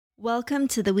Welcome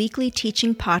to the weekly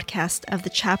teaching podcast of the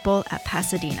chapel at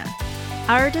Pasadena.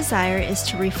 Our desire is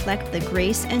to reflect the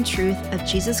grace and truth of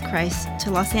Jesus Christ to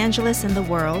Los Angeles and the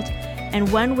world,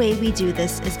 and one way we do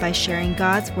this is by sharing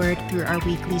God's word through our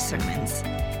weekly sermons.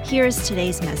 Here is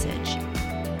today's message.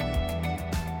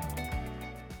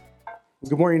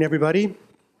 Good morning, everybody.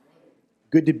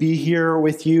 Good to be here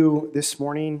with you this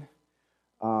morning.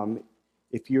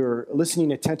 If you're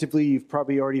listening attentively, you've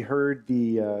probably already heard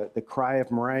the cry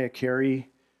of Mariah Carey.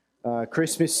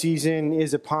 Christmas season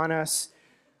is upon us.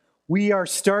 We are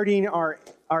starting our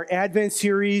Advent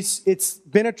series. It's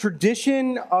been a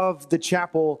tradition of the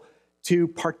chapel to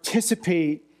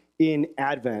participate in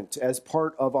Advent as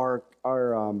part of our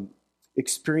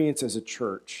experience as a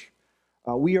church.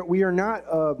 We are not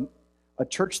a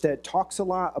church that talks a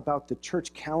lot about the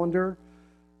church calendar.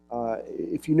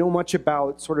 If you know much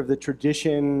about sort of the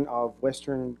tradition of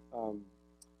Western,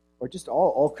 or just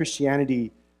all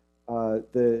Christianity,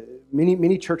 the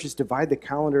many churches divide the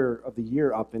calendar of the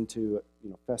year up into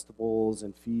festivals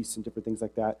and feasts and different things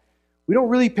like that. We don't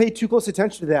really pay too close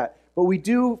attention to that, but we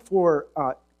do for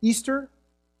Easter,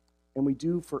 and we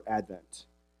do for Advent,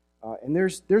 and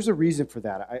there's a reason for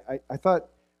that. I thought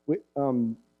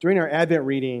during our Advent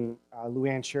reading,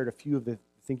 Luann shared a few of the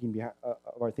thinking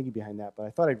behind that, but I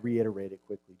thought I'd reiterate it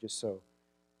quickly just so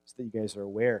that you guys are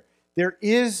aware. There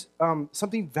is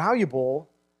something valuable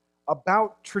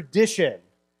about tradition.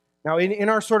 Now, in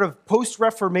our sort of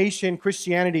post-Reformation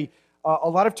Christianity, a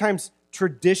lot of times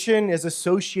tradition is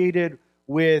associated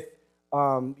with,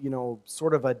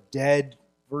 sort of a dead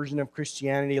version of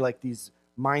Christianity, like these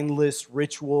mindless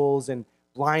rituals and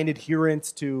blind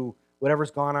adherence to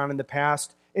whatever's gone on in the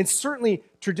past. And certainly,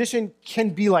 tradition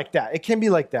can be like that. It can be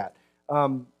like that.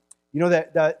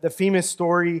 The famous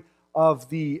story of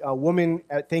the woman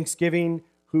at Thanksgiving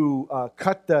who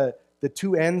cut the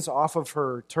two ends off of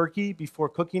her turkey before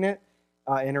cooking it,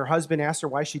 and her husband asked her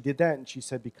why she did that, and she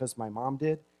said, because my mom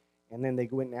did. And then they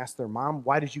went and asked their mom,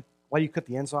 why do you cut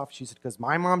the ends off? She said, because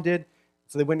my mom did.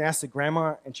 So they went and asked the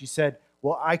grandma, and she said,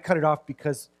 well, I cut it off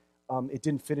because it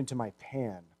didn't fit into my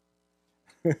pan.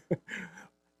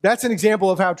 That's an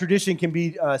example of how tradition can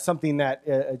be something that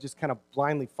just kind of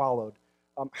blindly followed.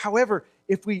 However,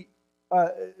 if we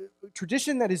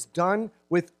tradition that is done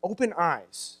with open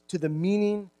eyes to the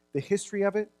meaning, the history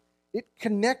of it, it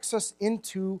connects us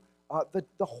into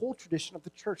the whole tradition of the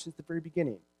church since the very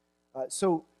beginning.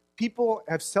 So people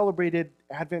have celebrated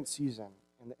Advent season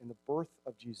and the birth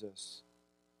of Jesus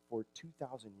for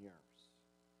 2,000 years.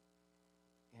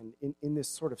 And in this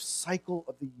sort of cycle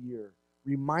of the year,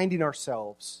 reminding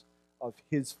ourselves of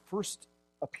his first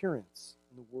appearance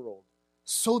in the world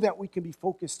so that we can be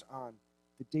focused on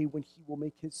the day when he will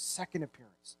make his second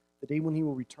appearance, the day when he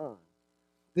will return.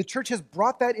 The church has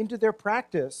brought that into their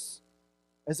practice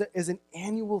as an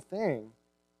annual thing.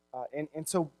 And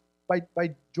so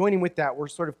by joining with that, we're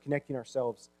sort of connecting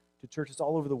ourselves to churches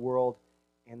all over the world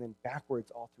and then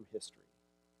backwards all through history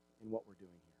in what we're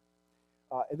doing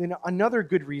here. And then another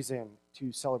good reason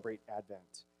to celebrate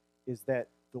Advent is that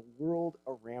the world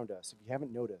around us, if you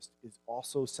haven't noticed, is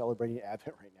also celebrating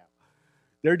Advent right now.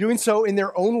 They're doing so in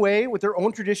their own way, with their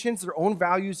own traditions, their own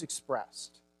values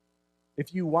expressed.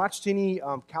 If you watched any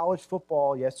college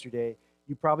football yesterday,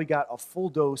 you probably got a full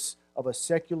dose of a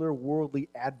secular, worldly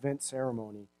Advent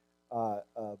ceremony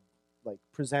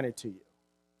presented to you,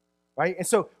 right? And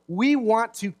so we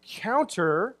want to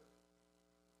counter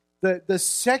the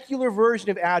secular version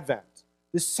of Advent,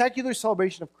 the secular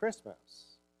celebration of Christmas.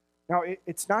 Now,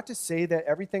 it's not to say that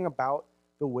everything about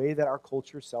the way that our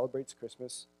culture celebrates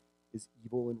Christmas is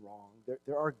evil and wrong.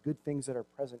 There are good things that are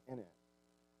present in it.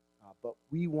 But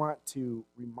we want to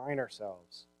remind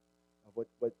ourselves of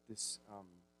what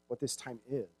this time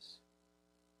is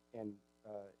and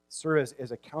serve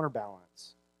as a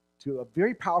counterbalance to a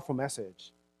very powerful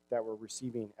message that we're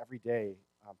receiving every day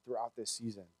throughout this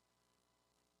season.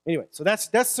 Anyway, so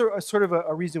that's sort of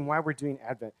a reason why we're doing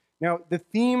Advent. Now, the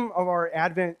theme of our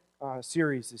Advent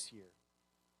series this year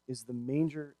is the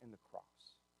manger and the cross.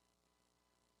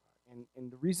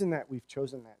 And the reason that we've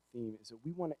chosen that theme is that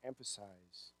we want to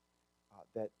emphasize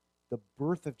that the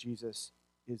birth of Jesus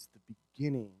is the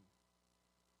beginning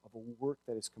of a work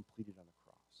that is completed on the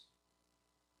cross.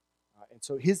 And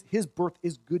so his birth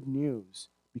is good news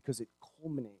because it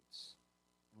culminates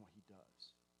in what he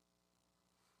does.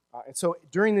 And so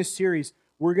during this series,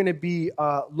 we're going to be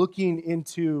looking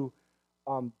into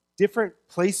different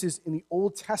places in the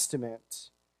Old Testament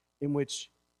in which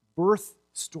birth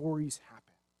stories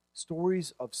happen.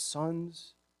 Stories of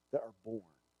sons that are born.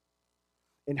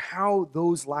 And how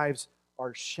those lives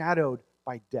are shadowed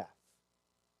by death.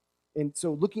 And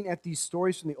so looking at these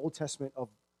stories from the Old Testament of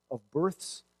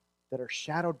births that are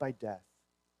shadowed by death,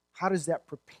 how does that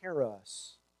prepare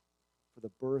us for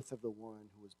the birth of the one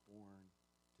who was born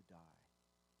to die?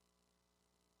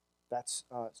 That's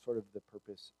sort of the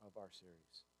purpose of our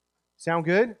series. Sound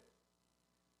good?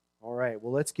 All right,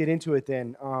 well, let's get into it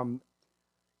then.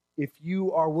 If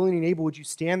you are willing and able, would you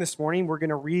stand this morning? We're going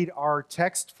to read our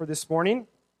text for this morning.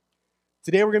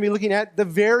 Today we're going to be looking at the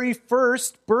very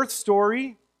first birth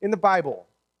story in the Bible.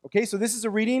 Okay, so this is a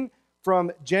reading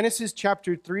from Genesis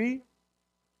chapter 3,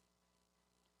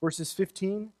 verses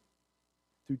 15,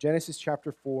 through Genesis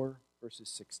chapter 4, verses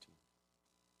 16.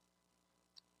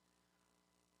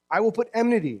 I will put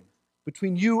enmity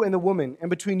between you and the woman, and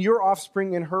between your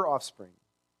offspring and her offspring.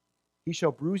 He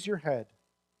shall bruise your head,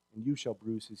 and you shall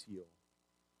bruise his heel.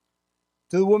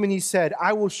 To the woman he said,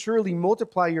 I will surely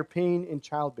multiply your pain in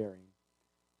childbearing.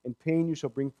 In pain you shall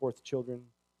bring forth children.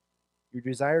 Your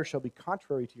desire shall be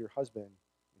contrary to your husband,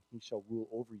 and he shall rule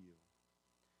over you.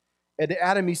 And to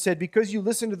Adam he said, because you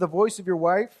listened to the voice of your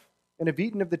wife, and have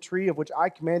eaten of the tree of which I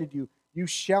commanded you, you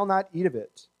shall not eat of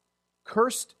it.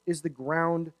 Cursed is the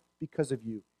ground because of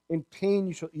you. In pain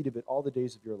you shall eat of it all the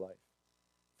days of your life.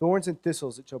 Thorns and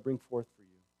thistles it shall bring forth for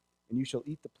you, and you shall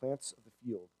eat the plants of the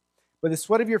field. By the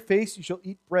sweat of your face you shall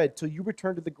eat bread till you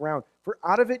return to the ground. For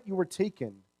out of it you were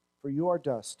taken, for you are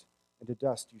dust, and to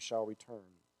dust you shall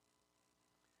return.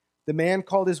 The man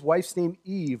called his wife's name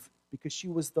Eve, because she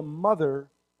was the mother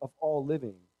of all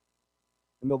living.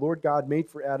 And the Lord God made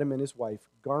for Adam and his wife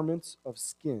garments of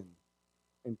skin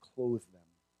and clothed them.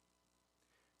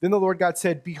 Then the Lord God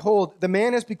said, behold, the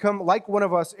man has become like one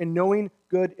of us in knowing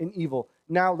good and evil.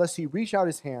 Now lest he reach out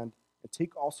his hand and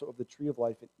take also of the tree of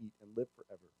life and eat and live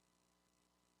forever.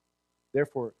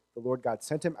 Therefore the Lord God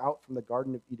sent him out from the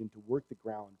Garden of Eden to work the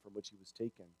ground from which he was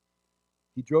taken.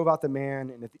 He drove out the man,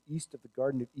 and at the east of the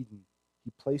Garden of Eden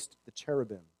he placed the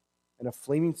cherubim and a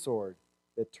flaming sword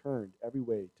that turned every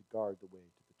way to guard the way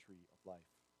to the tree of life.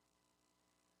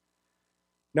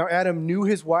 Now Adam knew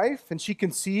his wife, and she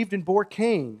conceived and bore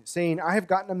Cain, saying, I have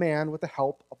gotten a man with the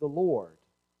help of the Lord.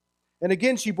 And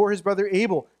again she bore his brother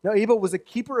Abel. Now Abel was a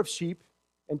keeper of sheep,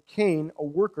 and Cain a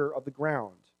worker of the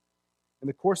ground. In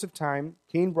the course of time,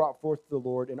 Cain brought forth to the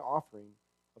Lord an offering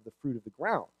of the fruit of the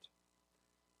ground.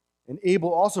 And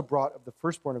Abel also brought of the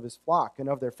firstborn of his flock and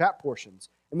of their fat portions.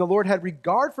 And the Lord had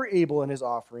regard for Abel and his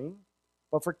offering,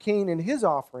 but for Cain and his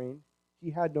offering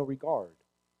he had no regard.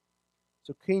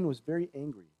 So Cain was very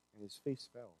angry, and his face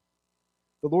fell.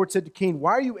 The Lord said to Cain,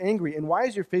 why are you angry, and why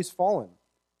is your face fallen?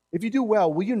 If you do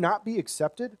well, will you not be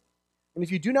accepted? And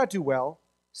if you do not do well,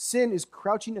 sin is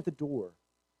crouching at the door.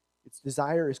 Its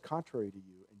desire is contrary to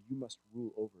you, and you must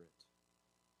rule over it.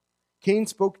 Cain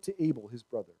spoke to Abel, his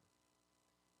brother.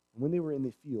 And when they were in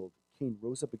the field, Cain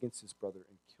rose up against his brother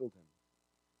and killed him.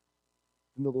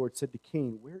 Then the Lord said to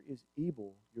Cain, where is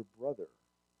Abel, your brother?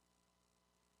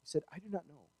 He said, I do not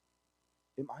know.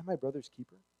 Am I my brother's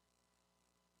keeper?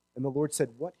 And the Lord said,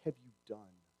 what have you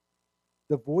done?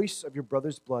 The voice of your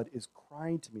brother's blood is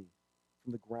crying to me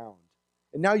from the ground.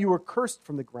 And now you are cursed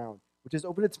from the ground, which has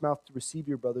opened its mouth to receive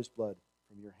your brother's blood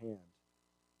from your hand.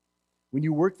 When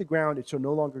you work the ground, it shall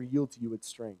no longer yield to you its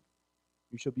strength.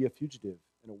 You shall be a fugitive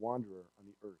and a wanderer on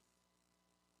the earth.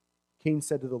 Cain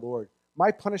said to the Lord,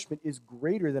 my punishment is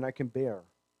greater than I can bear.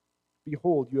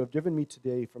 Behold, you have driven me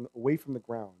today away from the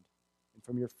ground, and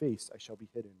from your face I shall be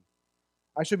hidden.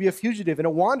 I shall be a fugitive and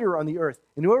a wanderer on the earth,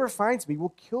 and whoever finds me will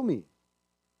kill me.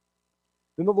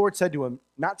 Then the Lord said to him,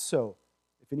 not so.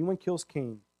 If anyone kills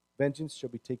Cain, vengeance shall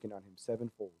be taken on him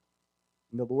sevenfold.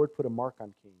 And the Lord put a mark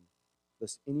on Cain,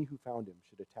 lest any who found him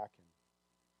should attack him.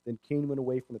 Then Cain went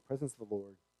away from the presence of the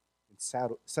Lord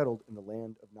and settled in the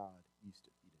land of Nod, east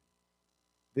of Eden.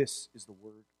 This is the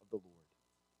word of the Lord.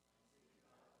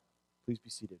 Please be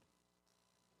seated.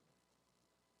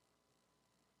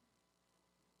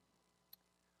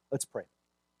 Let's pray.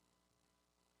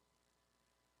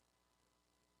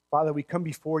 Father, we come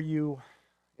before you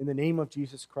in the name of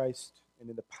Jesus Christ and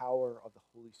in the power of the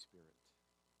Holy Spirit.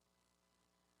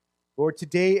 Lord,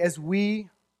 today as we,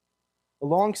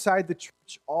 alongside the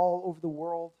church all over the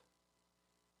world,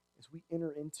 as we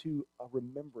enter into a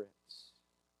remembrance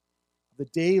of the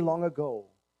day long ago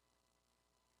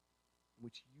in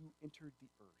which you entered the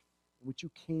earth, in which you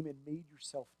came and made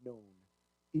yourself known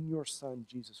in your Son,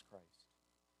 Jesus Christ.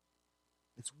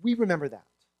 As we remember that,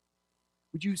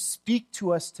 would you speak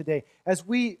to us today as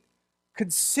we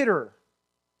consider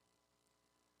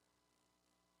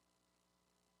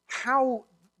how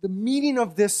the meaning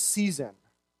of this season,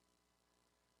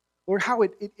 Lord, how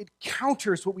it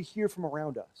counters what we hear from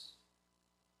around us.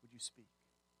 Would you speak?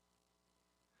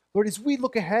 Lord, as we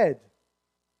look ahead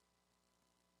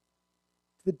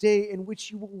to the day in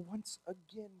which you will once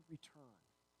again return.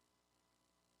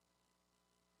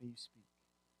 May you speak.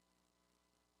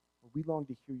 Lord, we long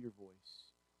to hear your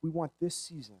voice. We want this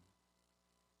season,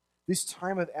 this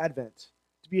time of Advent,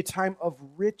 to be a time of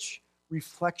rich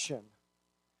reflection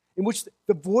in which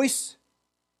the voice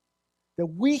that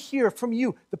we hear from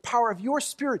you, the power of your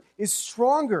Spirit, is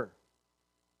stronger,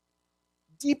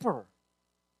 deeper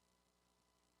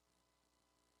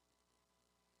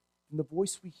than the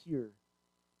voice we hear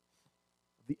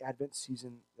of the Advent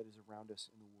season that is around us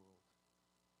in the world.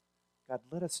 God,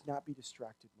 let us not be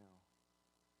distracted now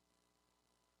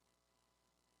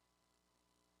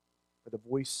by the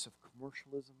voice of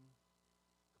commercialism,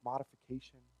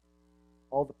 commodification,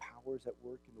 all the powers at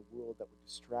work in the world that would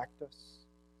distract us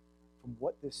from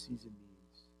what this season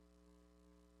means.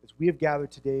 As we have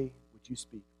gathered today, would you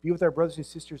speak? Be with our brothers and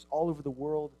sisters all over the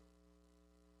world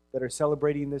that are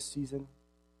celebrating this season.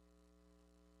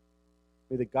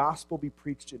 May the gospel be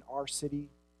preached in our city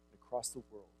and across the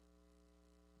world.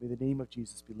 May the name of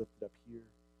Jesus be lifted up here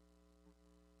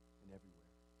and everywhere.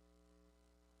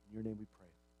 In your name we pray.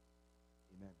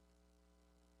 Amen.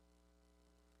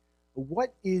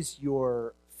 What is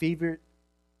your favorite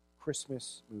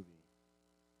Christmas movie?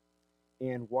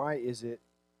 And why is it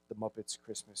The Muppets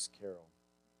Christmas Carol?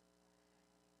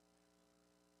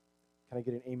 Can I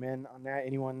get an amen on that?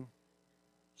 Anyone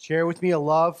share with me a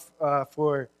love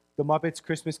for The Muppets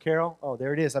Christmas Carol? Oh,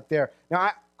 there it is up there.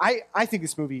 Now, I think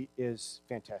this movie is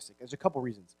fantastic. There's a couple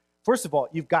reasons. First of all,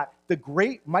 you've got the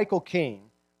great Michael Caine,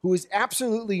 who is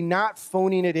absolutely not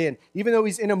phoning it in. Even though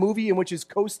he's in a movie in which his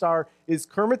co-star is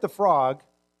Kermit the Frog,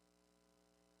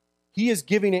 he is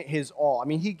giving it his all. I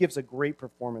mean, he gives a great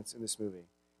performance in this movie.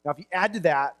 Now, if you add to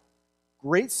that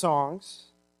great songs,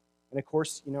 and of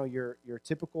course, you know, your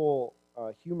typical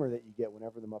humor that you get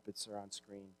whenever the Muppets are on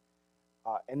screen,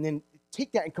 and then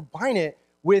take that and combine it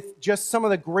with just some of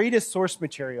the greatest source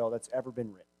material that's ever been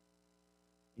written,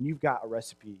 and you've got a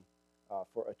recipe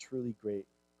for a truly great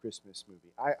Christmas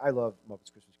movie. I love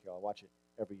Muppets Christmas Carol. I watch it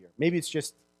every year. Maybe it's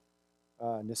just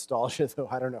nostalgia, though.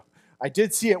 I don't know. I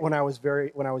did see it when I was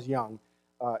young,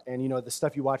 and you know, the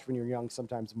stuff you watch when you're young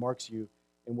sometimes marks you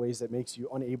in ways that makes you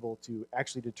unable to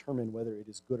actually determine whether it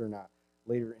is good or not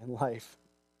later in life.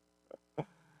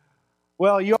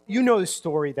 Well, you know the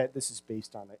story that this is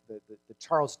based on, the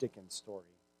Charles Dickens story,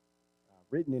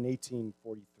 written in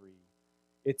 1843.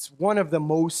 It's one of the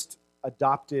most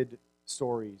adopted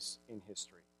stories in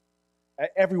history.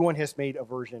 Everyone has made a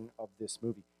version of this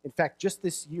movie. In fact, just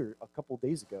this year, a couple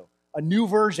days ago, a new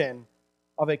version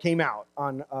of it came out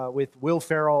with Will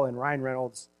Ferrell and Ryan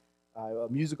Reynolds, a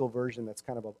musical version that's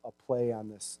kind of a play on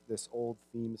this old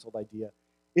theme, this old idea.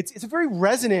 It's a very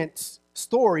resonant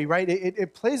story, right?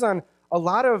 It plays on a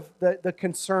lot of the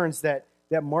concerns that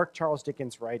mark Charles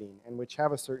Dickens' writing and which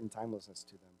have a certain timelessness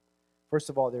to them. First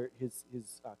of all,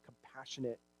 his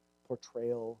compassionate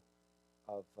portrayal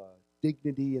of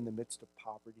dignity in the midst of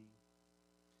poverty,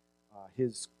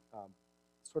 his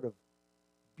sort of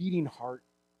beating heart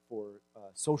for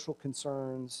social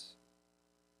concerns,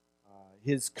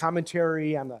 his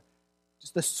commentary on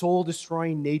the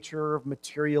soul-destroying nature of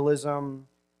materialism,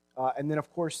 and then,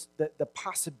 of course, the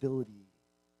possibility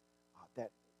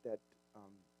that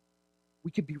we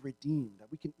could be redeemed, that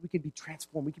we could be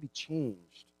transformed, we could be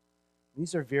changed. And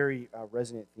these are very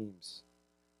resonant themes.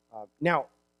 Now,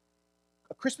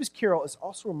 A Christmas Carol is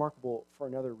also remarkable for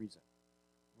another reason.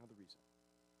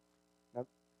 Now,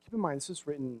 keep in mind, this was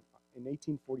written in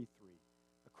 1843.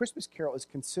 A Christmas Carol is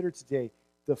considered today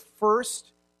the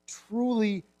first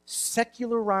truly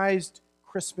secularized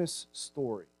Christmas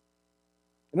story.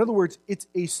 In other words, it's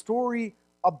a story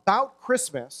about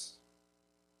Christmas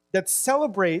that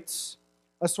celebrates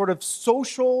a sort of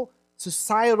social,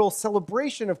 societal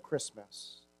celebration of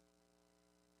Christmas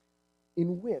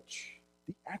in which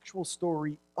the actual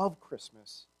story of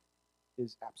Christmas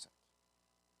is absent.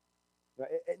 Now,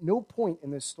 at no point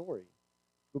in this story,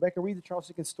 go back and read the Charles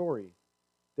Dickens story,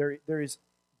 there is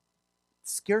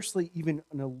scarcely even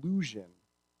an allusion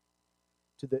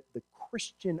to the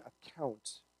Christian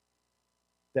account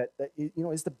that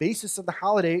is the basis of the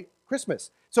holiday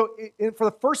Christmas. So for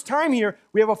the first time here,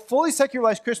 we have a fully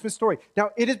secularized Christmas story. Now,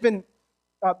 it has been,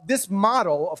 this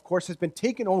model, of course, has been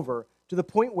taken over to the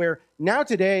point where now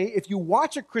today, if you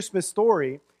watch a Christmas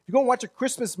story, if you go and watch a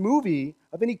Christmas movie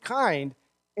of any kind,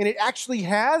 and it actually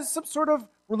has some sort of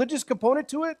religious component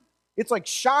to it, it's like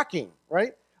shocking,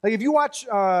 right? Like if you watch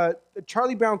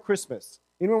Charlie Brown Christmas,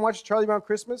 anyone watch Charlie Brown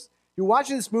Christmas? You're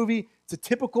watching this movie, it's a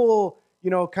typical,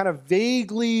 kind of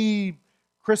vaguely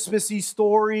Christmassy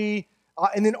story,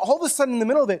 and then all of a sudden in the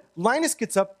middle of it, Linus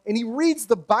gets up and he reads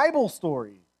the Bible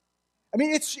story. I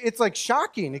mean, it's like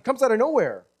shocking. It comes out of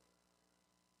nowhere.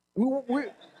 I mean,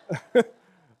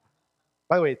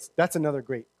 by the way, that's another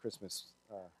great Christmas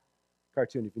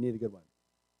cartoon if you need a good one.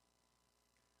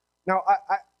 Now,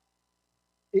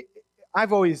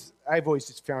 I've always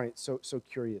just found it so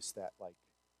curious that like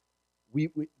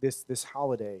this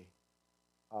holiday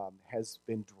has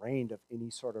been drained of any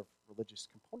sort of religious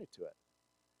component to it.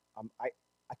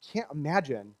 I can't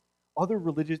imagine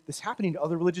this happening to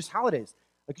other religious holidays.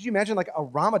 Like, could you imagine like a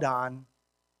Ramadan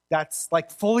that's like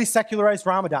fully secularized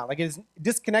Ramadan, like it's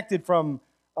disconnected from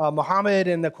Muhammad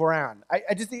and the Quran?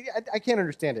 I can't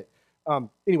understand it.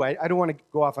 Anyway, I don't want to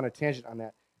go off on a tangent on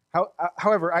that.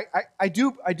 However, I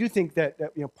do think that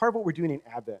part of what we're doing in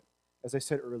Advent, as I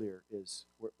said earlier, is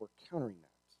we're countering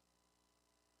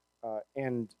that.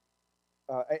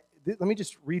 Let me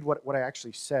just read what I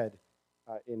actually said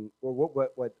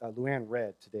what Luann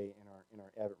read today in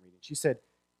our Advent reading. She said,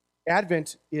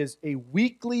 Advent is a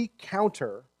weekly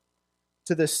counter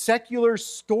to the secular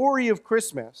story of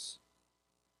Christmas,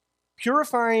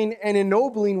 purifying and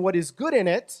ennobling what is good in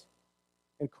it,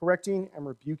 and correcting and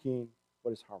rebuking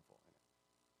what is harmful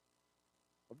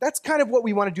in it. That's kind of what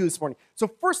we want to do this morning. So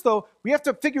first, though, we have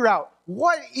to figure out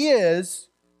what is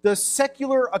the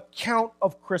secular account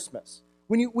of Christmas.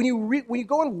 When you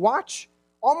go and watch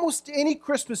almost any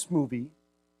Christmas movie,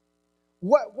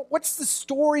 what's the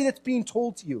story that's being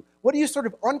told to you? What are you sort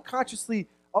of unconsciously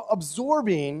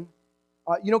absorbing?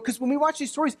 Because when we watch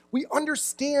these stories, we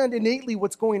understand innately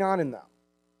what's going on in them.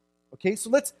 Okay, so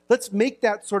let's make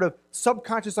that sort of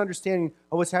subconscious understanding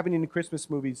of what's happening in Christmas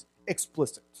movies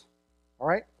explicit. All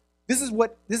right, this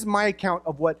is my account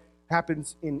of what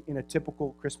happens in a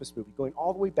typical Christmas movie, going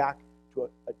all the way back to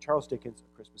a Charles Dickens'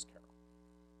 A Christmas Carol.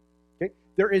 Okay,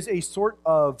 there is a sort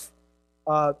of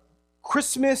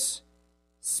Christmas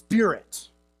spirit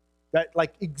that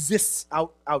like exists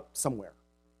out somewhere.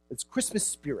 It's Christmas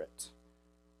spirit,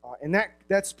 and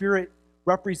that spirit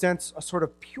represents a sort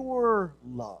of pure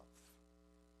love.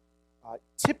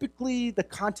 Typically, the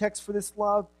context for this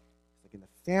love is like in the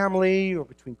family or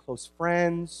between close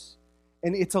friends,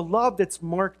 and it's a love that's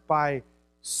marked by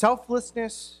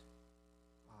selflessness,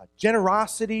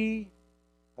 generosity,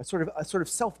 a sort of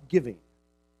self-giving.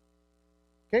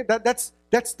 Okay,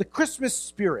 that's the Christmas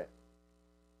spirit.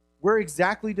 Where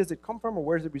exactly does it come from, or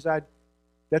where does it reside?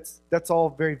 That's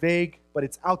all very vague, but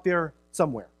it's out there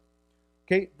somewhere.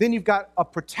 Okay, then you've got a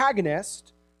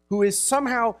protagonist who is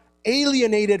somehow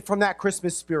alienated from that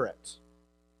Christmas spirit.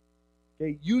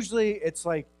 Okay, usually it's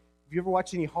like, if you ever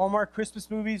watch any Hallmark Christmas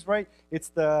movies, right? It's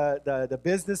the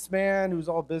businessman who's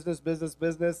all business,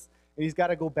 and he's got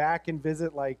to go back and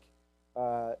visit like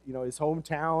his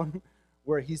hometown,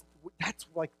 that's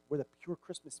like where the pure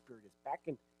Christmas spirit is, back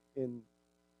in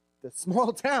the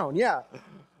small town. Yeah.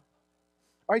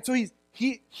 All right, so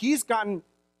he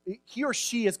or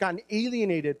she has gotten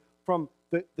alienated from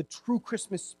the true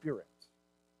Christmas spirit.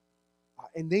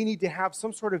 And they need to have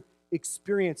some sort of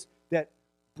experience that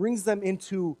brings them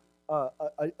into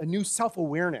a new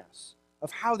self-awareness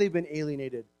of how they've been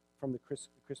alienated from the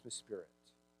Christmas spirit.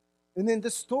 And then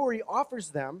the story offers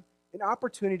them an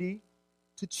opportunity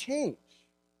to change,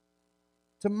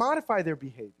 to modify their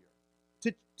behavior,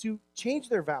 to change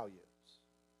their values.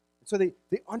 And so they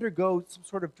undergo some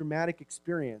sort of dramatic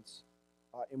experience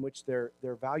in which their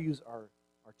values are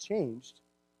changed,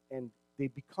 and they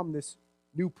become this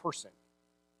new person,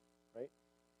 right,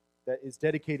 that is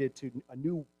dedicated to a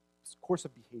new course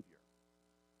of behavior.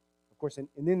 Of course, and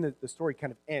then the story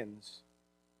kind of ends.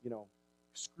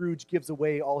 Scrooge gives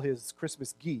away all his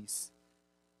Christmas geese,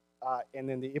 and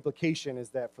then the implication is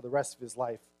that for the rest of his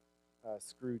life,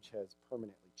 Scrooge has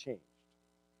permanently changed.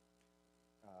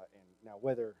 And now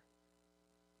whether,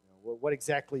 what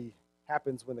exactly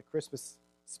happens when the Christmas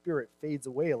spirit fades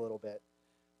away a little bit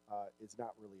is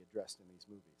not really addressed in these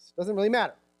movies. Doesn't really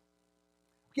matter.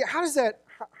 Okay, how does that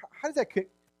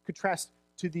contrast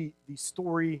to the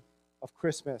story of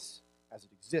Christmas as it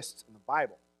exists in the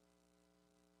Bible?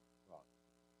 Well,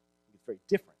 it's very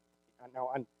different. Now,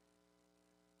 on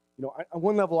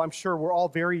one level, I'm sure we're all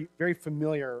very, very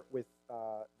familiar with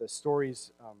the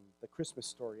stories, the Christmas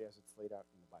story as it's laid out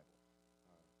in the Bible.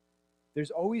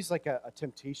 There's always like a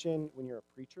temptation when you're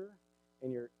a preacher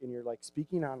and you're like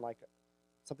speaking on like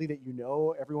something that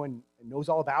everyone knows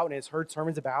all about and has heard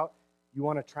sermons about. You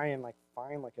want to try and like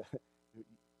find like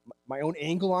my own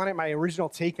angle on it, my original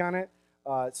take on it.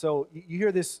 So you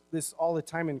hear this all the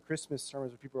time in Christmas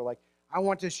sermons where people are like, I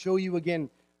want to show you again,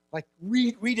 like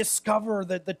rediscover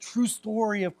the true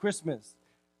story of Christmas.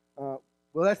 Well,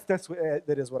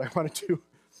 that is what I want to do.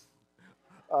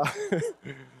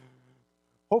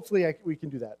 Hopefully we can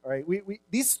do that, all right?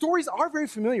 These stories are very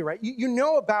familiar, right? You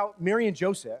know about Mary and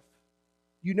Joseph.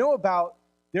 You know about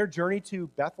their journey to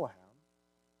Bethlehem.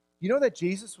 You know that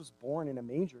Jesus was born in a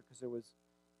manger because there was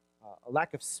a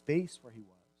lack of space where he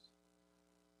was.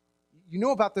 You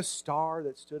know about the star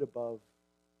that stood above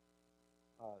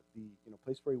the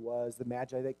place where he was, the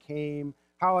magi that came,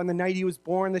 how on the night he was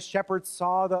born, the shepherds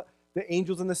saw the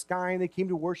angels in the sky and they came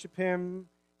to worship him.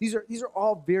 These are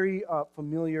all very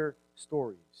familiar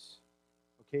stories,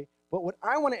 okay? But what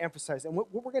I want to emphasize, and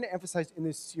what we're going to emphasize in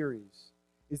this series,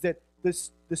 is that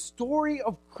the story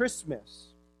of Christmas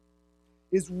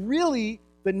is really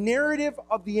the narrative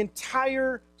of the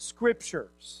entire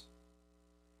Scriptures.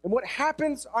 And what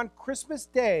happens on Christmas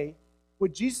Day,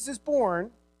 when Jesus is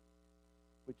born,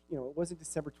 which, it wasn't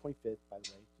December 25th, by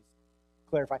the way, just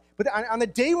clarify. But on the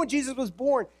day when Jesus was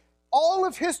born, all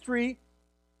of history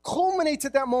culminates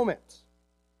at that moment.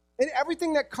 And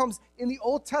everything that comes in the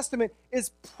Old Testament is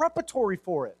preparatory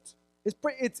for it.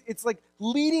 It's like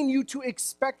leading you to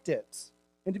expect it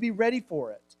and to be ready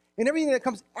for it. And everything that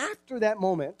comes after that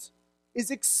moment is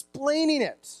explaining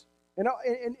it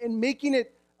and making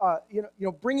it,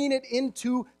 bringing it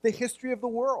into the history of the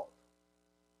world.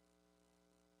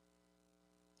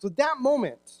 So that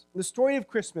moment, the story of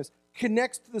Christmas,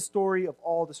 connects to the story of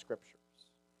all the Scriptures.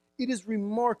 It is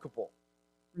remarkable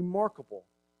in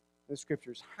the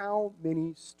Scriptures how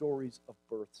many stories of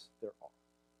births there are.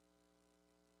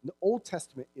 The Old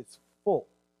Testament is full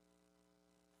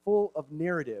of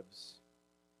narratives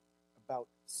about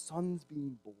sons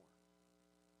being born.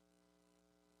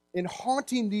 And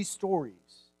haunting these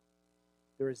stories,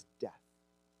 there is death.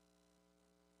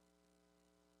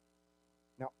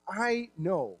 Now, I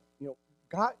know,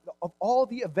 God, of all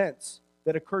the events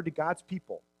that occurred to God's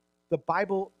people, the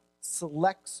Bible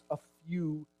selects a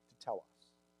few to tell us.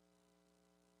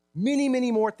 Many,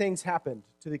 many more things happened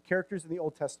to the characters in the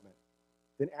Old Testament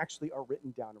than actually are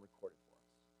written down and recorded for us.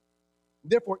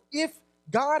 Therefore, if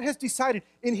God has decided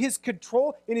in his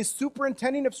control, in his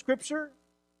superintending of Scripture,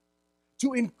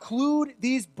 to include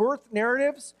these birth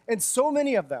narratives, and so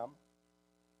many of them,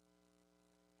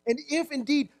 and if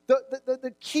indeed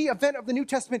the key event of the New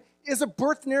Testament is a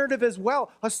birth narrative as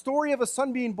well, a story of a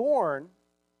son being born,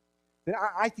 then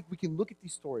I think we can look at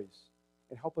these stories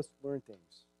and help us learn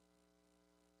things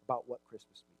about what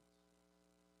Christmas means.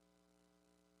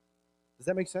 Does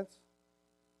that make sense?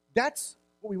 That's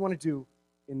what we want to do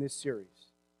in this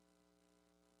series.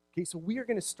 Okay, so we are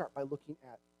going to start by looking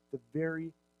at the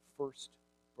very first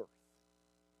birth.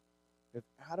 We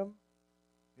have Adam,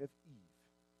 we have Eve.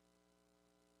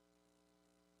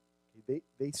 Okay,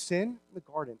 they sin in the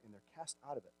garden and they're cast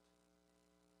out of it.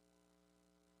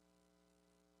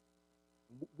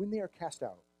 When they are cast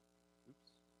out,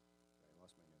 I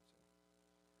lost my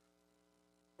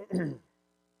notes here.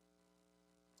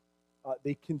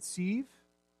 They conceive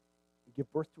and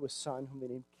give birth to a son whom they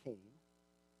named Cain.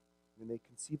 When they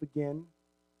conceive again,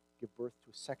 give birth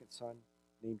to a second son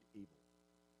named Abel.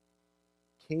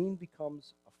 Cain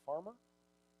becomes a farmer,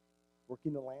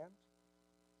 working the land.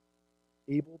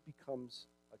 Abel becomes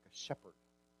like a shepherd,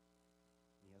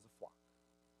 and he has a flock.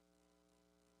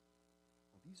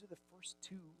 Now, these are the first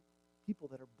two people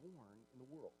that are born in the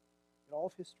world, in all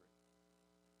of history.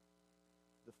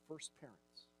 The first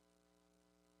parents.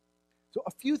 So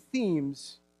a few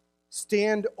themes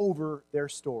stand over their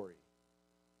story.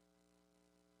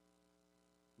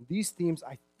 These themes,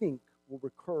 I think, will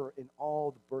recur in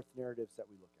all the birth narratives that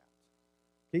we look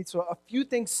at. Okay, so a few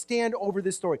things stand over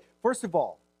this story. First of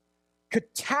all,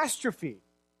 catastrophe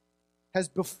has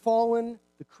befallen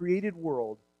the created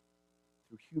world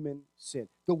through human sin.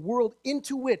 The world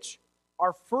into which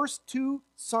our first two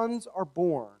sons are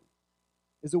born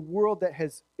is a world that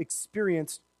has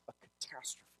experienced a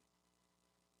catastrophe.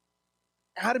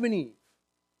 Adam and Eve,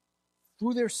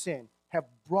 through their sin, have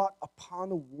brought upon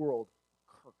the world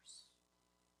a curse.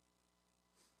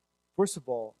 First of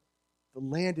all, the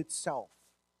land itself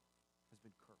has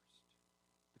been cursed.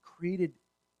 The created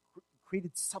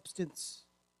substance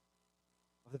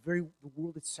of the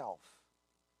world itself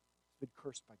has been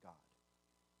cursed by God.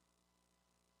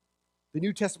 The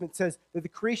New Testament says that the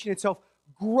creation itself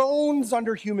groans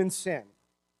under human sin.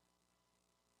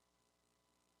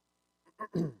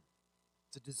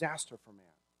 It's a disaster for man.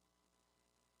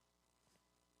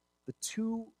 The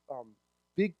two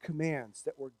big commands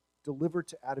that were delivered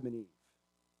to Adam and Eve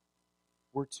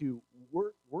were to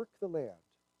work the land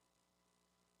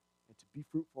and to be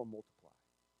fruitful and multiply.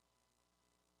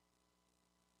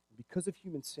 And because of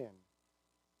human sin,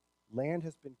 land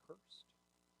has been cursed,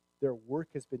 their work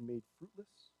has been made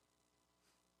fruitless,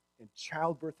 and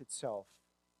childbirth itself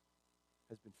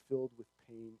has been filled with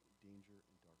pain, danger,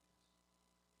 and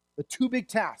darkness. The two big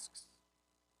tasks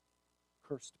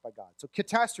cursed by God. So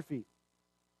catastrophe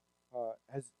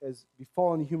has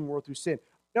befallen the human world through sin.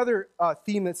 Another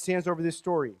theme that stands over this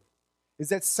story is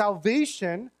that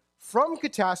salvation from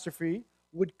catastrophe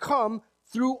would come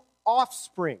through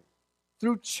offspring,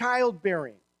 through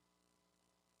childbearing,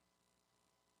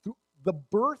 through the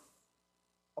birth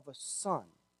of a son.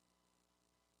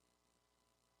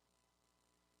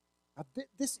 Now,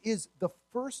 this is the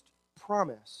first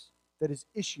promise that is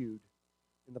issued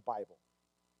in the Bible.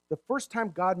 The first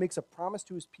time God makes a promise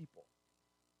to his people,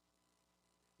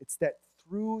 it's that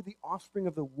through the offspring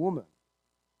of the woman,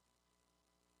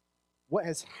 what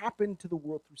has happened to the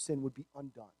world through sin would be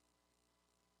undone.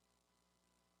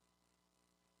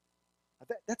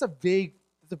 Now that's a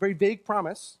very vague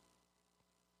promise.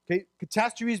 Okay,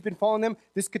 catastrophe has been falling them.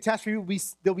 This catastrophe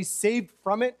they'll be saved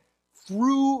from it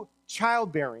through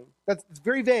childbearing. It's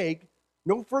very vague.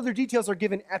 No further details are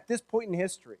given at this point in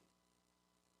history.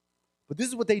 But this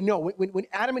is what they know. When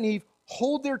Adam and Eve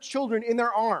hold their children in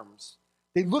their arms,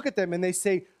 they look at them and they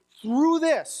say, through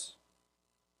this,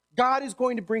 God is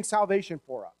going to bring salvation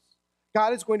for us.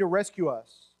 God is going to rescue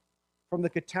us from the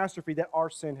catastrophe that our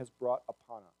sin has brought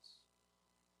upon us.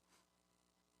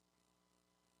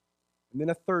 And then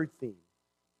a third theme.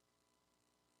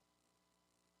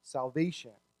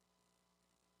 Salvation.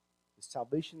 The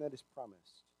salvation that is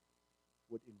promised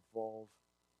would involve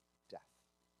death.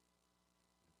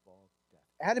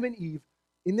 Adam and Eve,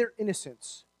 in their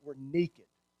innocence, were naked.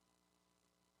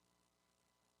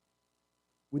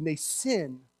 When they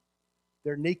sin,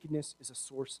 their nakedness is a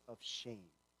source of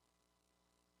shame.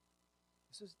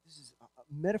 This is a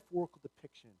metaphorical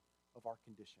depiction of our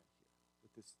condition here,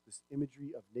 with this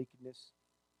imagery of nakedness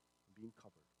and being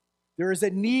covered. There is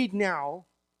a need now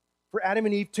for Adam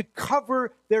and Eve to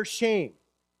cover their shame,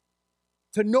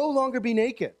 to no longer be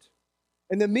naked.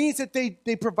 And the means that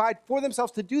they provide for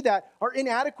themselves to do that are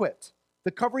inadequate.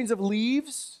 The coverings of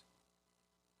leaves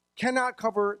cannot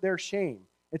cover their shame.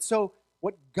 And so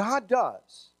what God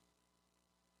does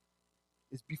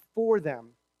is before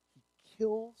them, he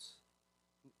kills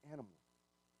an animal,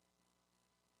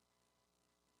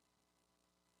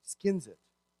 skins it,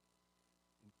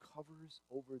 and covers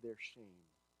over their shame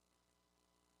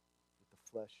with the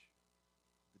flesh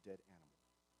of the dead animal.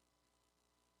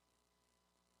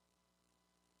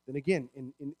 Then again,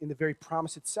 in the very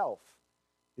promise itself,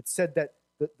 it said that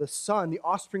the son, the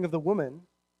offspring of the woman,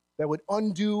 that would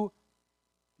undo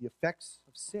the effects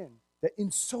of sin, that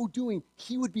in so doing,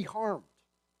 he would be harmed.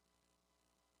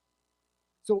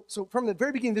 So from the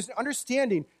very beginning, there's an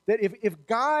understanding that if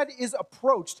God is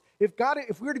approached, if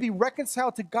we're to be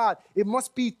reconciled to God, it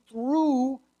must be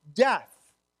through death,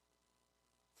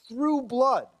 through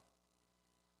blood,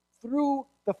 through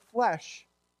the flesh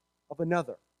of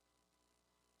another.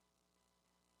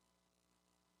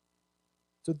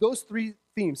 So those three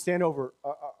themes stand over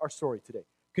our story today.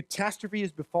 Catastrophe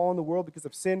has befallen the world because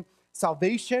of sin.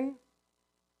 Salvation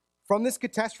from this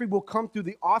catastrophe will come through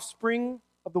the offspring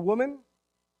of the woman,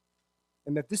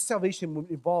 and that this salvation will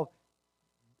involve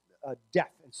death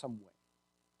in some way.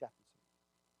 Death in some way.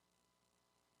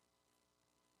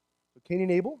 So Cain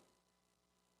and Abel,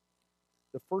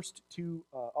 the first two,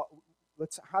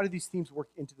 how do these themes work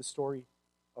into the story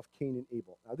of Cain and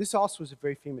Abel? Now, this also is a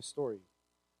very famous story.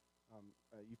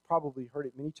 You've probably heard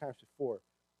it many times before.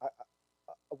 I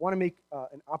want to make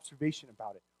an observation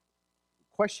about it.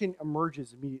 The question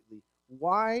emerges immediately.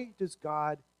 Why does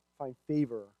God find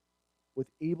favor with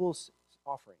Abel's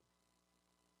offering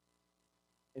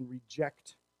and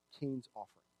reject Cain's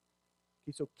offering?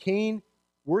 Okay, so Cain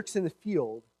works in the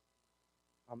field,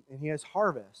 and he has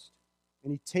harvest,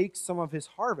 and he takes some of his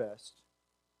harvest,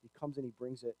 he comes and he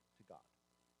brings it to God.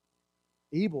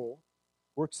 Abel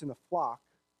works in the flock.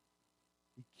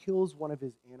 He kills one of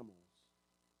his animals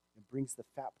and brings the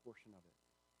fat portion of it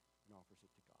and offers it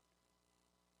to God.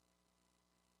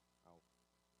 Now,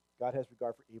 God has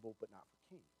regard for Abel, but not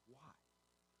for Cain. Why?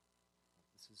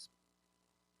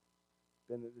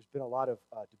 There's been a lot of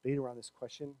debate around this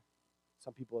question.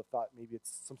 Some people have thought maybe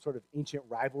it's some sort of ancient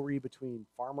rivalry between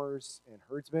farmers and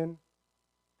herdsmen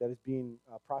that is being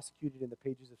prosecuted in the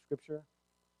pages of Scripture.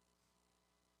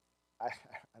 I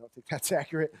don't think that's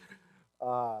accurate.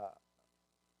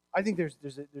 I think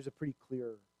there's a pretty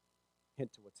clear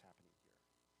hint to what's happening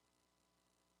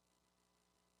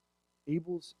here.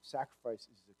 Abel's sacrifice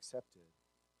is accepted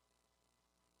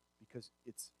because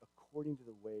it's according to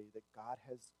the way that God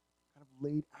has kind of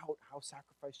laid out how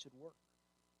sacrifice should work.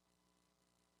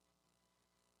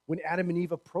 When Adam and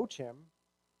Eve approach him,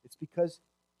 it's because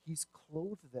he's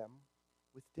clothed them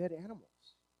with dead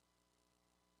animals.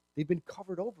 They've been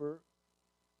covered over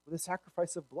with a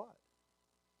sacrifice of blood.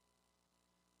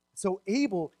 So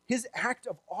Abel, his act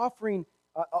of offering,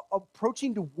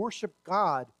 approaching to worship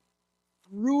God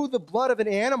through the blood of an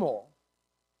animal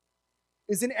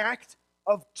is an act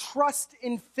of trust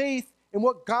in faith in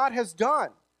what God has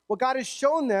done, what God has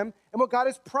shown them, and what God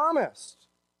has promised.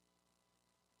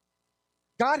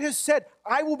 God has said,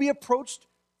 I will be approached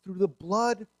through the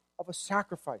blood of a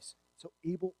sacrifice. So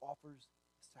Abel offers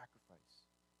a sacrifice.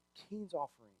 Cain's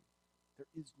offering, there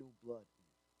is no blood in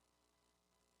it.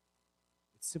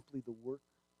 It's simply the work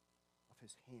of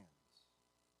his hands.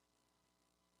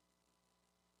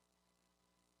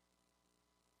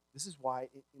 This is why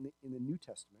in the New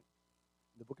Testament,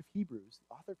 in the book of Hebrews,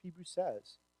 the author of Hebrews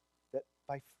says that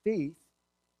by faith,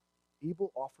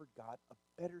 Abel offered God a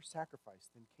better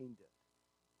sacrifice than Cain did.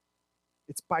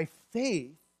 It's by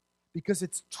faith because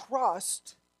it's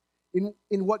trust in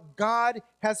what God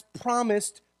has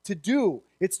promised to do.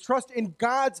 It's trust in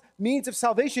God's means of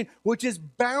salvation, which is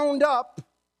bound up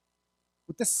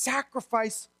with the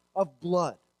sacrifice of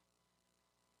blood.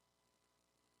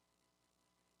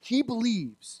 He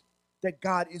believes that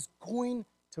God is going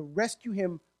to rescue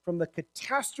him from the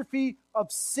catastrophe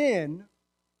of sin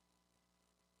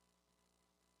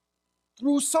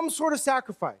through some sort of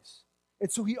sacrifice.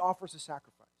 And so he offers a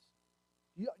sacrifice.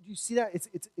 Do you see that?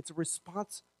 It's a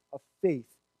response of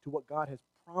faith to what God has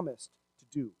promised to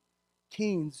do.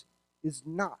 Cain's is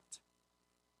not.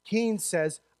 Cain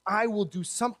says, I will do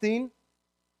something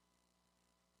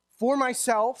for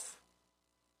myself,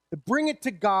 bring it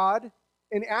to God,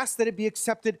 and ask that it be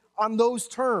accepted on those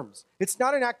terms. It's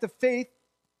not an act of faith,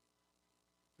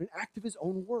 but an act of his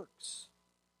own works.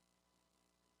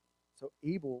 So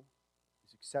Abel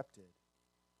is accepted,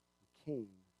 and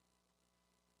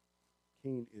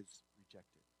Cain is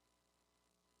rejected.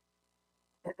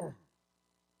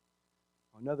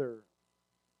 Another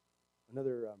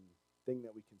thing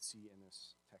that we can see in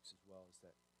this text as well is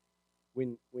that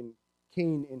when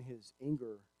Cain, in his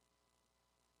anger,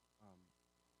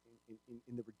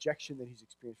 in the rejection that he's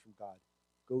experienced from God,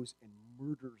 goes and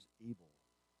murders Abel,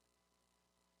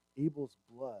 Abel's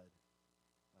blood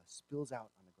spills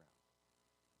out on the ground.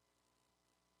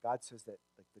 God says that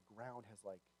the ground has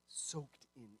soaked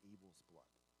in Abel's blood.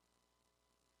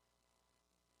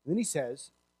 And then he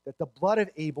says that the blood of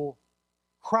Abel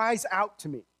cries out to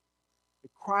me.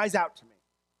 It cries out to me.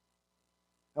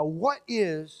 Now, what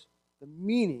is the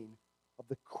meaning of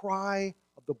the cry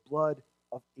of the blood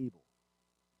of Abel?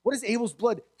 What does Abel's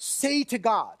blood say to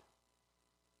God?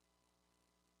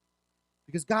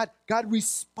 Because God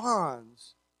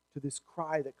responds to this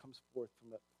cry that comes forth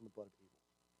from the blood of Abel.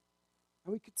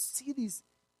 And we could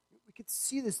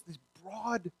see this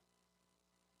broad,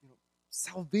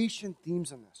 salvation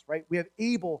themes in this, right? We have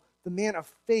Abel, the man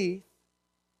of faith,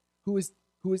 who is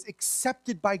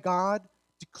accepted by God,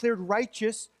 declared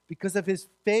righteous because of his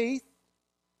faith,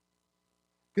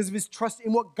 because of his trust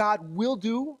in what God will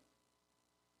do.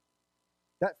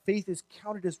 That faith is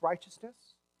counted as righteousness,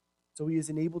 so he is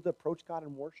enabled to approach God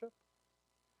in worship.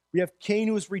 We have Cain,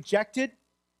 who is rejected,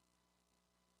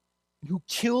 and who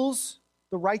kills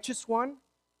the righteous one.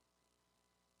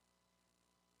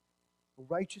 A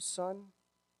righteous son,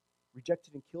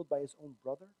 rejected and killed by his own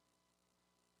brother.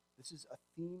 This is a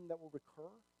theme that will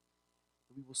recur,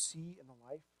 that we will see in the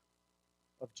life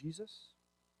of Jesus.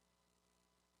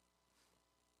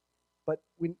 But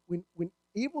when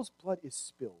Abel's blood is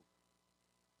spilled,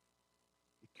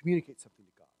 it communicates something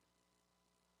to God.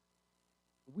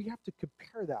 We have to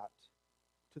compare that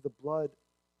to the blood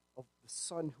of the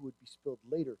son who would be spilled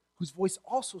later, whose voice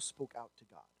also spoke out to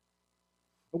God.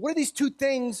 And what are these two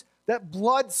things that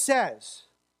blood says?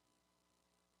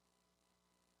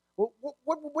 Well,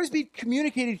 what is being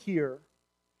communicated here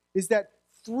is that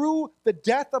through the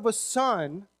death of a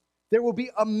son, there will be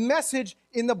a message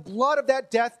in the blood of that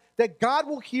death that God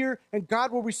will hear and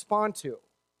God will respond to.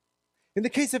 In the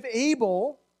case of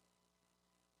Abel,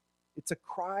 it's a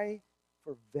cry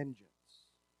for vengeance.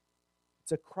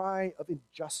 It's a cry of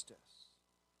injustice.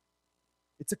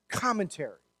 It's a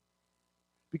commentary.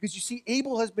 Because you see,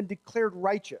 Abel has been declared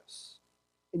righteous,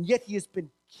 and yet he has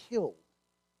been killed.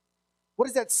 What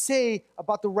does that say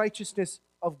about the righteousness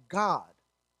of God?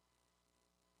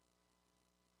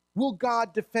 Will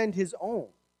God defend his own?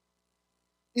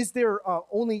 Is there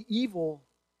only evil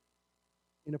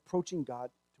in approaching God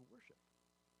to worship?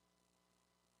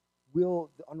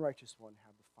 Will the unrighteous one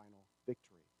have the final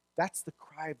victory? That's the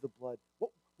cry of the blood.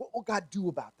 What will God do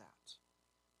about that?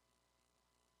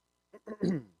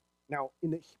 Now,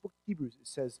 in the book of Hebrews, it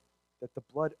says that the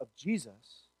blood of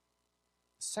Jesus,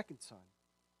 the second son,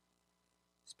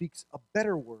 speaks a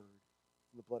better word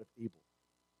from the blood of Abel.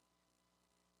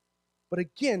 But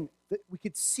again, we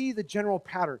could see the general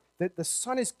pattern that the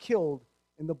son is killed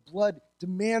and the blood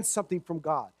demands something from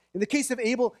God. In the case of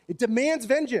Abel, it demands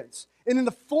vengeance. And in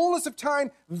the fullness of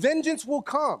time, vengeance will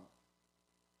come.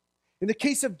 In the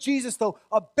case of Jesus, though,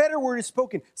 a better word is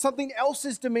spoken. Something else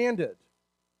is demanded.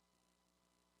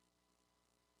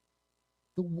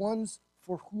 The ones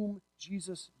for whom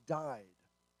Jesus died,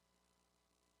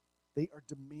 they are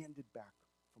demanded back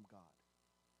from God.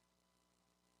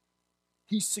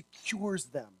 He secures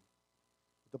them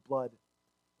with the blood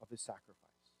of his sacrifice.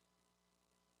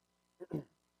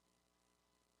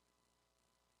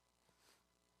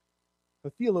 The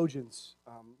theologians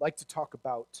like to talk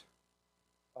about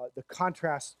the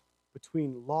contrast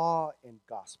between law and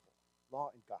gospel.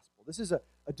 Law and gospel. This is a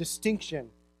distinction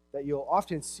that you'll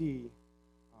often see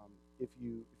if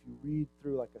you read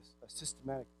through like a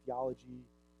systematic theology.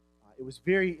 It was a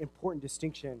very important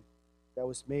distinction that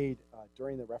was made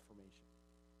during the Reformation.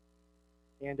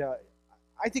 And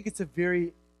I think it's a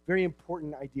very, very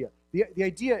important idea. The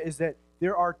idea is that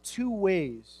there are two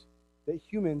ways that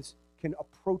humans can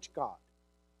approach God.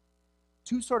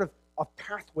 Two sort of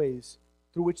pathways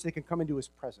through which they can come into his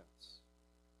presence.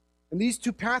 And these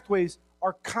two pathways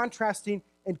are contrasting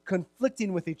and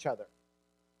conflicting with each other.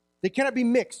 They cannot be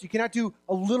mixed. You cannot do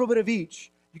a little bit of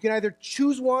each. You can either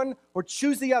choose one or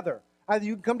choose the other. Either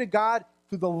you can come to God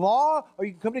through the law or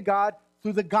you can come to God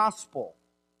through the gospel.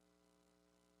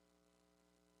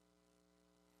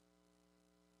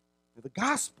 Now, the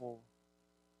gospel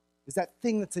is that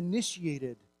thing that's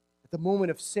initiated at the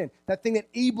moment of sin, that thing that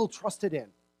Abel trusted in,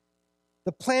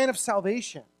 the plan of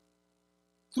salvation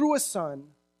through a son,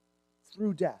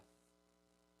 through death.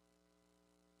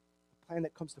 The plan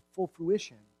that comes to full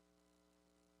fruition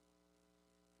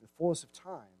in the fullness of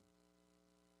time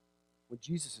when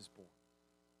Jesus is born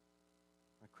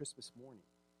on Christmas morning.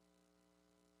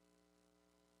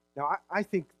 Now, I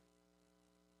think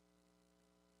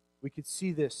we could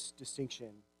see this distinction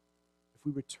if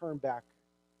we return back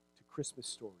to Christmas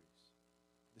stories,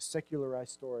 the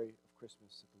secularized story of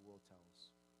Christmas that the world tells,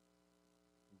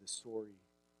 and the story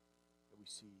that we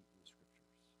see in the Scriptures.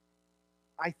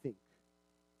 I think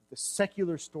the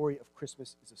secular story of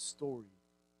Christmas is a story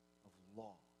of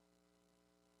law.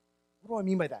 What do I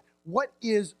mean by that? What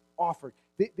is offered?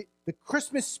 The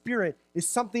Christmas spirit is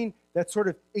something that sort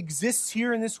of exists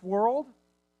here in this world.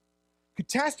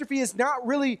 Catastrophe has not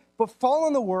really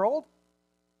befallen the world,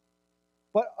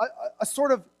 but a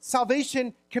sort of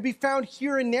salvation can be found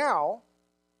here and now.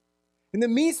 And the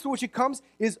means through which it comes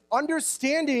is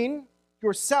understanding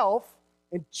yourself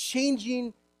and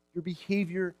changing your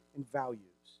behavior and values.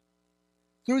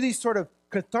 Through these sort of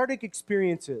cathartic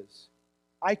experiences,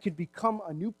 I could become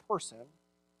a new person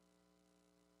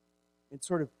and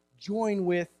sort of join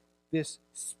with this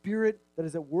spirit that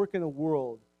is at work in the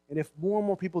world. And if more and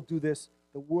more people do this,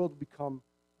 the world will become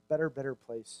a better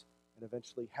place, and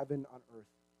eventually heaven on earth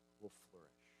will flourish.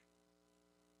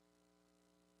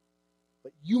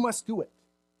 But you must do it.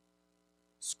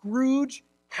 Scrooge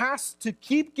has to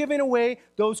keep giving away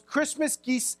those Christmas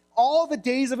geese all the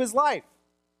days of his life,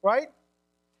 right?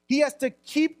 He has to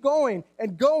keep going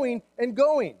and going and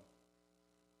going.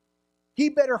 He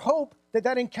better hope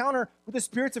that encounter with the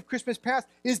spirits of Christmas past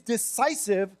is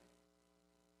decisive.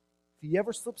 If he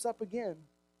ever slips up again,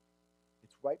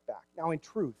 it's right back. Now, in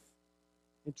truth,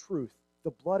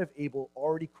 the blood of Abel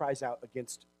already cries out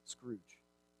against Scrooge.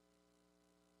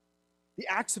 The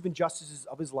acts of injustices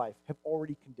of his life have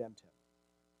already condemned him.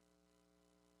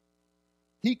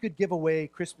 He could give away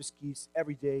Christmas geese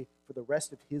every day for the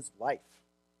rest of his life.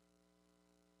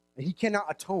 And he cannot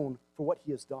atone for what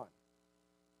he has done.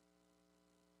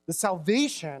 The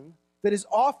salvation that is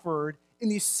offered in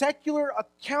the secular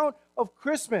account of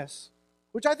Christmas,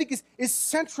 which I think is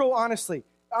central, honestly,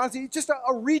 just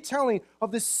a retelling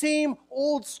of the same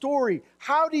old story.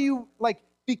 How do you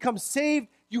become saved?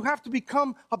 You have to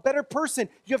become a better person.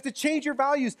 You have to change your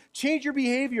values, change your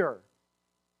behavior.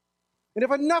 And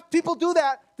if enough people do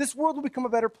that, this world will become a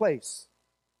better place.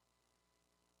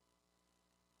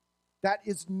 That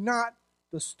is not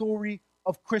the story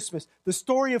of Christmas. The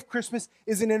story of Christmas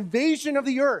is an invasion of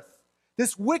the earth.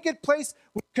 This wicked place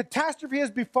where catastrophe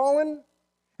has befallen,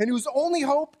 and whose only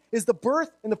hope is the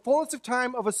birth and the fullness of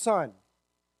time of a son.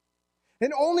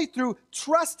 And only through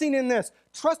trusting in this,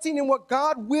 trusting in what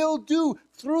God will do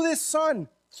through this son,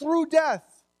 through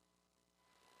death,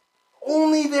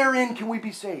 only therein can we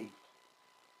be saved.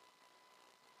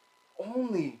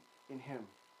 Only in him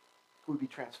can we be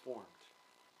transformed.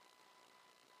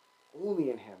 Only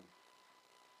in him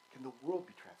can the world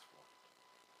be transformed.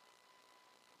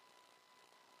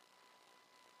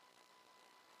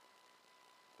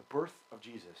 birth of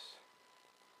Jesus is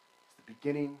the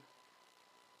beginning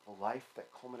of a life that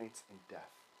culminates in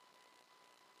death.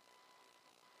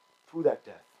 Through that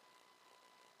death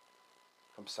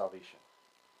comes salvation.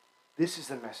 This is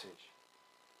the message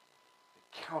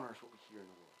that counters what we hear in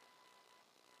the world.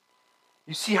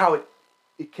 You see how it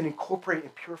can incorporate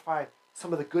and purify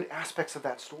some of the good aspects of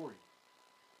that story.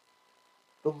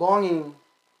 The longing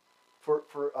for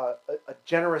a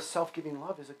generous, self-giving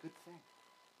love is a good thing.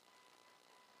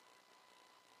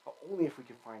 But only if we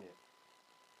can find it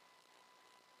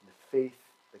in the faith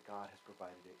that God has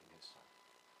provided it in his Son.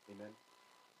 Amen?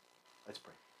 Let's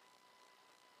pray.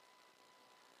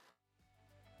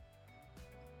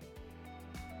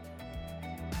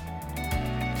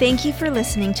 Thank you for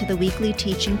listening to the weekly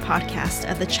teaching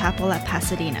podcast of the Chapel at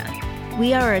Pasadena.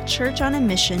 We are a church on a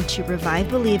mission to revive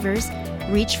believers,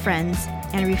 reach friends,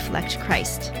 and reflect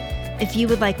Christ. If you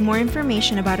would like more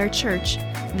information about our church,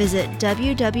 visit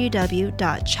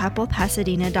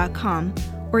www.chapelpasadena.com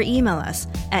or email us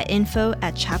at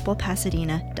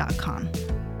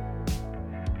info@chapelpasadena.com.